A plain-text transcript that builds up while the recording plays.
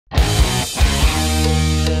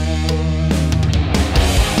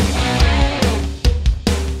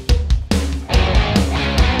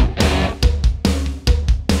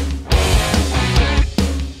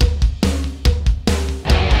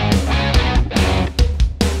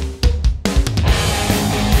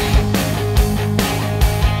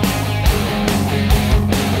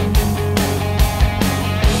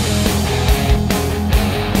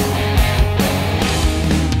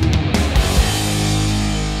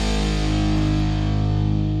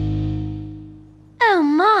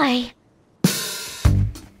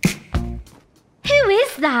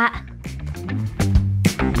that?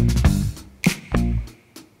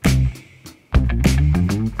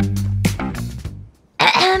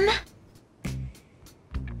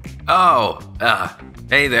 Oh,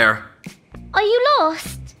 hey there. Are you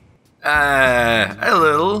lost? A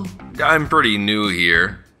little. I'm pretty new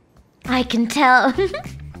here. I can tell.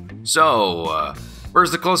 So,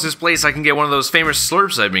 where's the closest place I can get one of those famous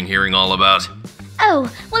slurps I've been hearing all about? Oh,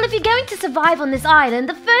 well, if you're going to survive on this island,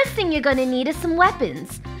 the first thing you're going to need is some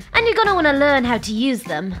weapons. And you're going to want to learn how to use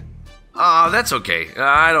them. That's okay.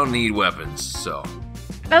 I don't need weapons, so.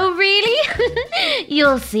 Oh, really?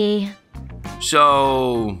 You'll see.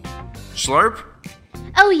 So, slurp?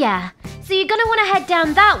 Oh, yeah. So you're going to want to head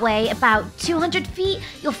down that way about 200 feet.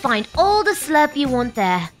 You'll find all the slurp you want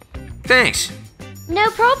there. Thanks. No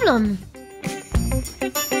problem.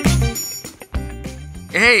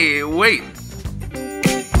 Hey, wait.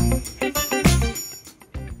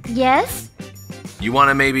 Yes? You want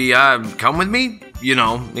to maybe, come with me? You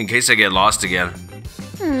know, in case I get lost again.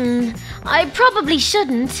 I probably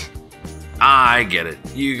shouldn't. I get it.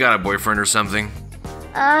 You got a boyfriend or something?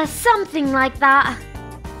 Something like that.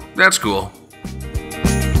 That's cool.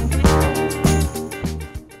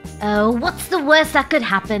 Oh, what's the worst that could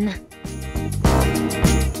happen?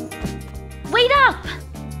 Wait up!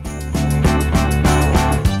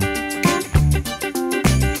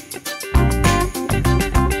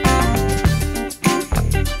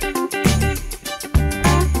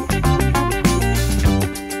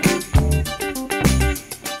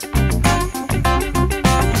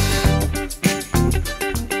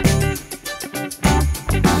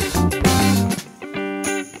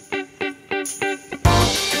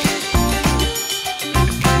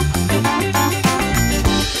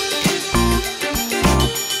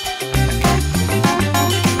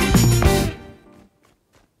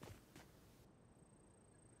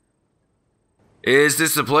 Is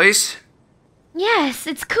this the place? Yes,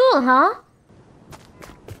 it's cool, huh?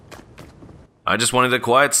 I just wanted a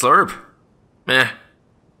quiet slurp. Eh.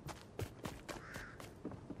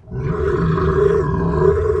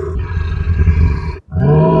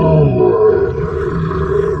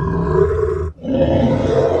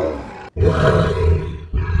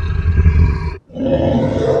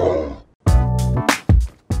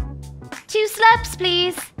 Two slurps,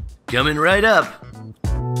 please. Coming right up.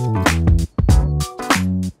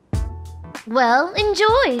 Well,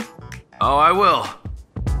 enjoy. Oh, I will.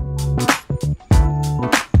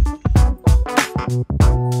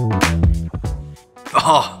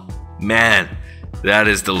 Oh, man, that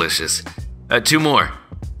is delicious. Two more.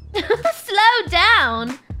 Slow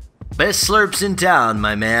down. Best slurps in town,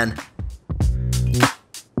 my man.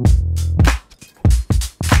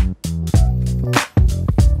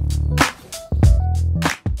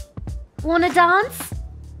 Wanna dance?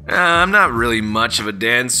 I'm not really much of a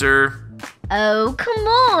dancer. Oh, come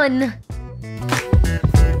on.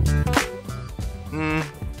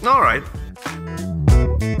 All right.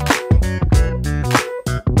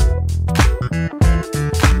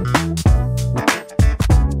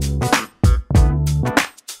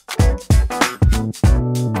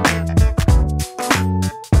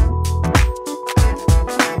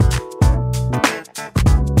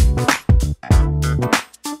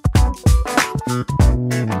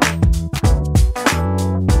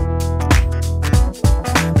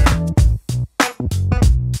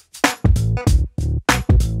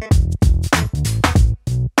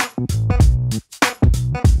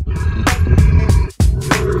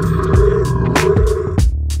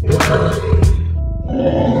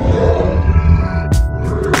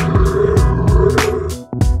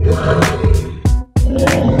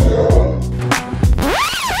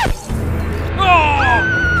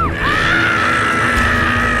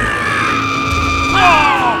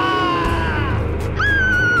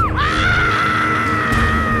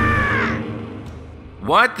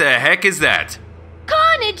 What the heck is that?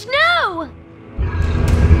 Carnage, no!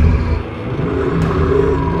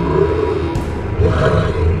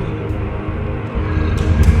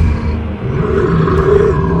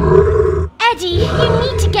 Eddie, you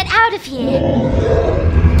need to get out of here.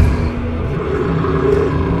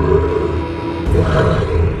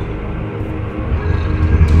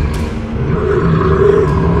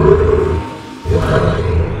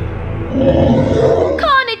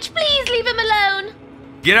 Carnage, please leave him alone.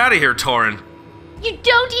 Get out of here, Torin. You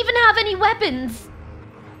don't even have any weapons.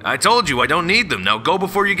 I told you I don't need them. Now go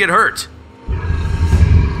before you get hurt.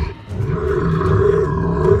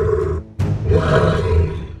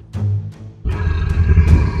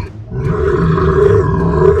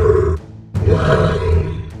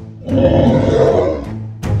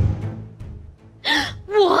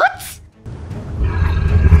 What?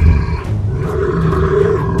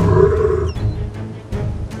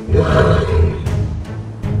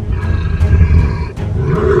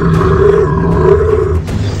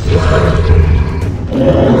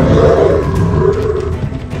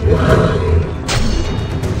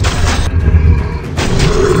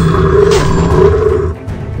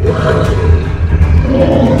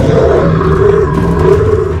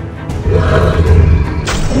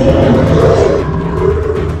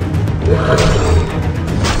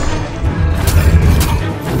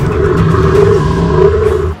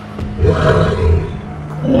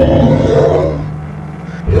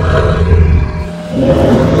 What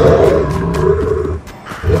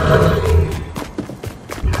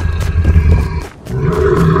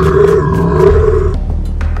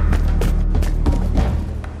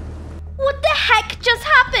the heck just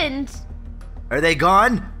happened? Are they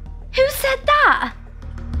gone? Who said that?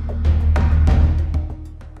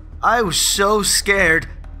 I was so scared.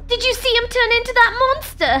 Did you see him turn into that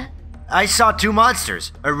monster? I saw two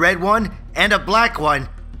monsters, a red one and a black one.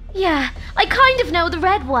 Yeah, I kind of know the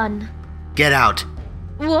red one. Get out.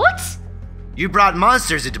 What? You brought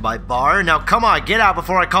monsters into my bar. Now come on, get out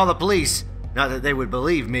before I call the police. Not that they would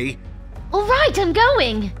believe me. All right, I'm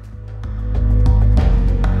going.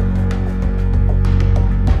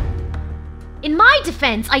 In my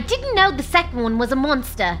defense, I didn't know the second one was a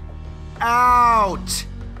monster. Out!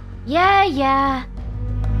 Yeah.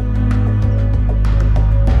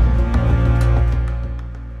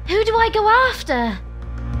 Who do I go after?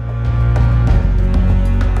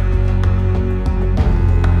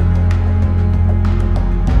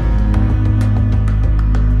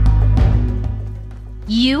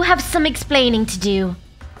 You have some explaining to do.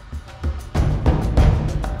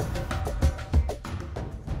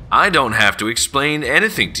 I don't have to explain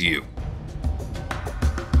anything to you.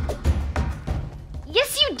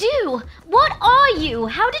 Yes, you do. What are you?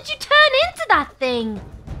 How did you turn into that thing?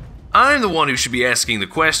 I'm the one who should be asking the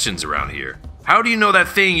questions around here. How do you know that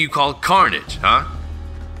thing you call Carnage, huh?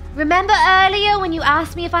 Remember earlier when you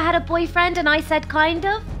asked me if I had a boyfriend and I said kind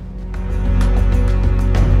of?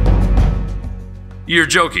 You're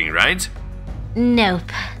joking, right?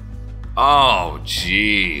 Nope. Oh,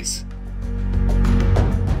 jeez.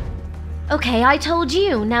 Okay, I told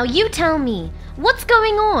you. Now you tell me. What's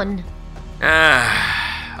going on?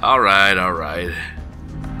 Alright.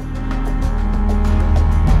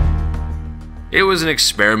 It was an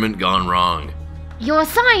experiment gone wrong. You're a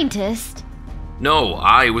scientist? No,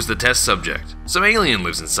 I was the test subject. Some alien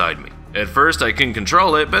lives inside me. At first I couldn't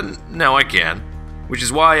control it, but now I can. Which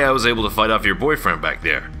is why I was able to fight off your boyfriend back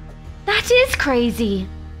there. That is crazy.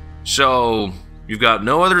 So, you've got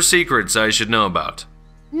no other secrets I should know about?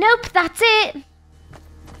 Nope, that's it.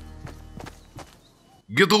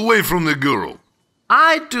 Get away from the girl.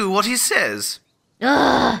 I do what he says.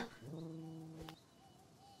 Ugh.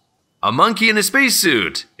 A monkey in a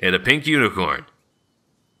spacesuit and a pink unicorn.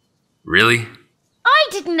 Really? I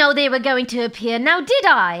didn't know they were going to appear, now did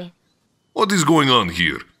I? What is going on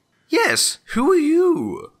here? Yes, who are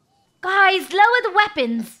you? Guys, lower the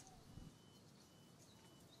weapons.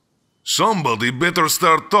 Somebody better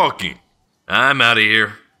start talking. I'm out of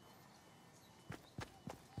here.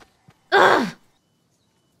 Ugh.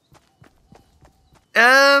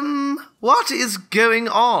 What is going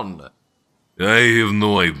on? I have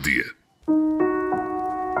no idea.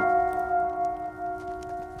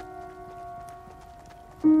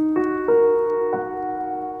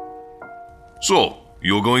 So,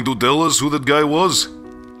 you're going to tell us who that guy was?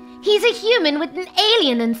 He's a human with an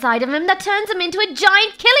alien inside of him that turns him into a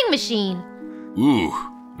giant killing machine. Ooh,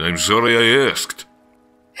 I'm sorry I asked.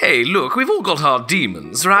 Hey, look, we've all got our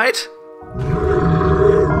demons, right?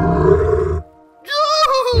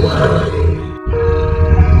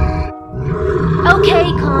 Okay,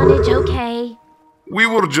 Carnage, okay. We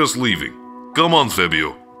were just leaving. Come on,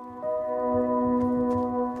 Fabio.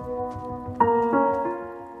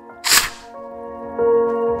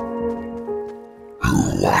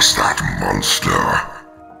 Who was that monster?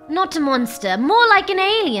 Not a monster, more like an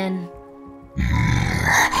alien.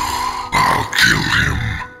 I'll kill him.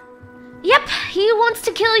 Yep, he wants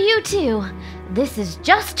to kill you too. This is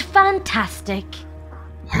just fantastic.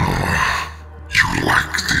 You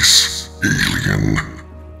like this, alien?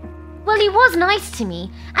 Well, he was nice to me,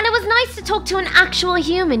 and it was nice to talk to an actual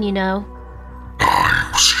human, you know. I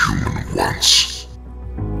was human once.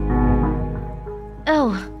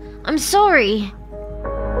 Oh, I'm sorry.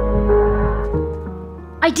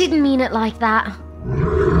 I didn't mean it like that.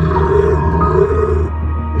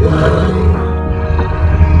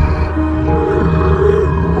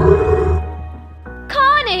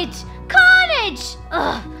 Carnage! Carnage!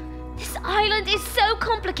 Ugh, this island is so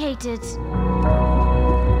complicated.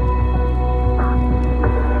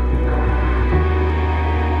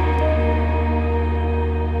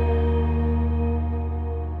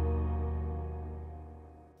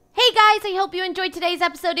 Hey guys, I hope you enjoyed today's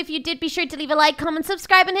episode. If you did, be sure to leave a like, comment,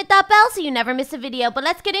 subscribe, and hit that bell so you never miss a video. But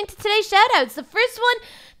let's get into today's shoutouts. The first one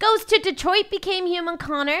goes to Detroit Became Human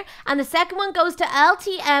Connor, and the second one goes to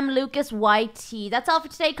LTM Lucas YT. That's all for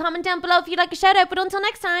today. Comment down below if you'd like a shoutout, but until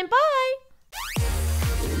next time, bye!